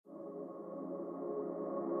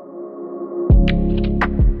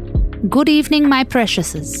Good evening, my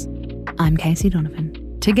preciouses. I'm Casey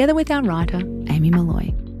Donovan, together with our writer, Amy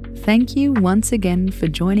Molloy. Thank you once again for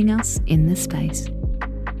joining us in this space.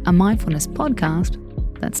 A mindfulness podcast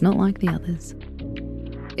that's not like the others.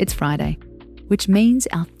 It's Friday, which means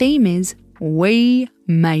our theme is We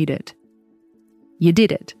Made It. You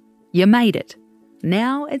did it. You made it.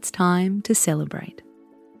 Now it's time to celebrate.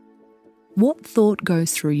 What thought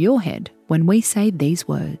goes through your head when we say these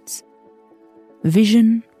words?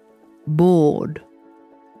 Vision board.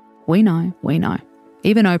 We know.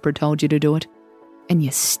 Even Oprah told you to do it, and you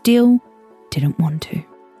still didn't want to.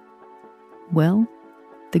 Well,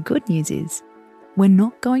 the good news is we're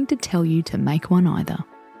not going to tell you to make one either.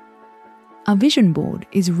 A vision board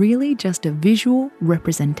is really just a visual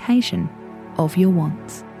representation of your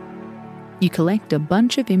wants. You collect a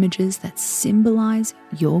bunch of images that symbolize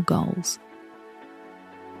your goals.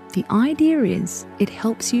 The idea is it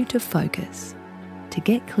helps you to focus, to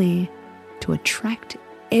get clear, to attract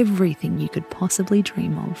everything you could possibly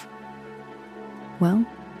dream of. Well,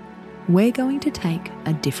 we're going to take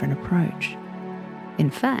a different approach. In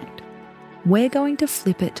fact, we're going to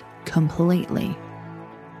flip it completely.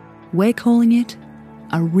 We're calling it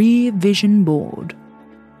a rear vision board.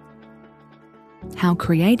 How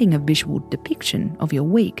creating a visual depiction of your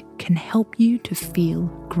week can help you to feel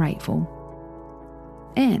grateful.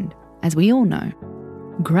 And, as we all know,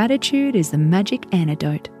 gratitude is the magic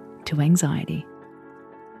antidote to anxiety.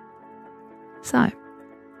 So,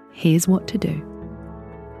 here's what to do.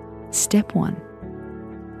 Step 1.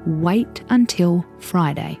 Wait until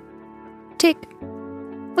Friday. Tick.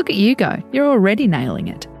 Look at you go. You're already nailing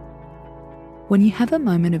it. When you have a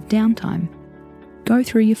moment of downtime, go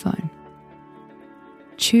through your phone.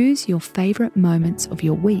 Choose your favourite moments of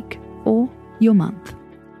your week or your month.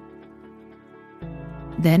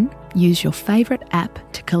 Then use your favourite app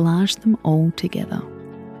to collage them all together.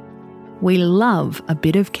 We love a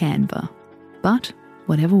bit of Canva, but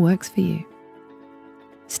whatever works for you.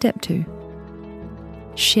 Step 2.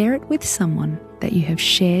 Share it with someone that you have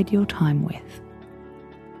shared your time with.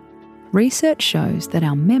 Research shows that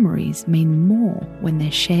our memories mean more when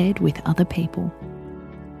they're shared with other people.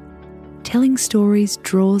 Telling stories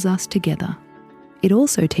draws us together. It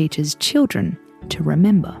also teaches children to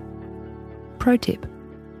remember. Pro tip: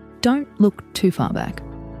 don't look too far back.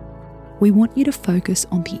 We want you to focus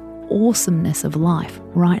on the awesomeness of life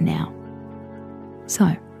right now.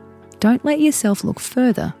 So, don't let yourself look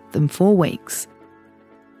further than 4 weeks.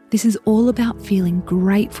 This is all about feeling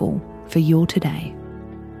grateful for your today.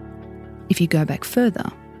 If you go back further,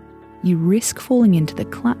 you risk falling into the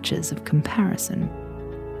clutches of comparison,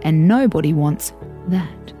 and nobody wants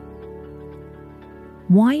that.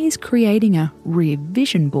 Why is creating a rear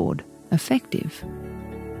vision board effective?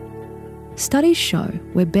 Studies show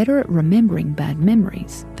we're better at remembering bad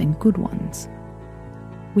memories than good ones.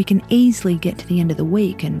 We can easily get to the end of the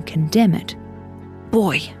week and condemn it.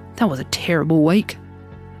 Boy, that was a terrible week.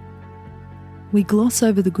 We gloss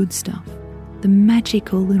over the good stuff, the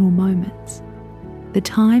magical little moments, the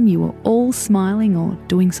time you were all smiling or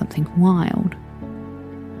doing something wild.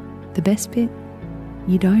 The best bit?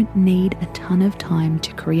 You don't need a ton of time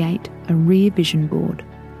to create a rear vision board.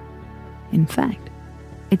 In fact,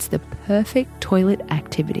 it's the perfect toilet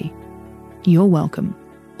activity. You're welcome.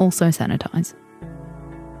 Also sanitize.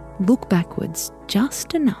 Look backwards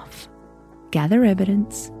just enough, gather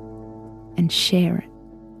evidence, and share it.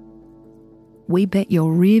 We bet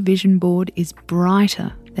your rear vision board is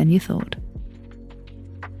brighter than you thought.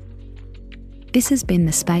 This has been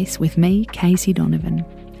The Space with me, Casey Donovan,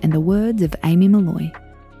 and the words of Amy Molloy.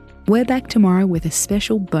 We're back tomorrow with a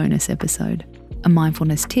special bonus episode, a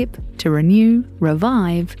mindfulness tip to renew,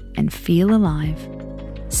 revive, and feel alive.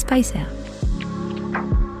 Space out.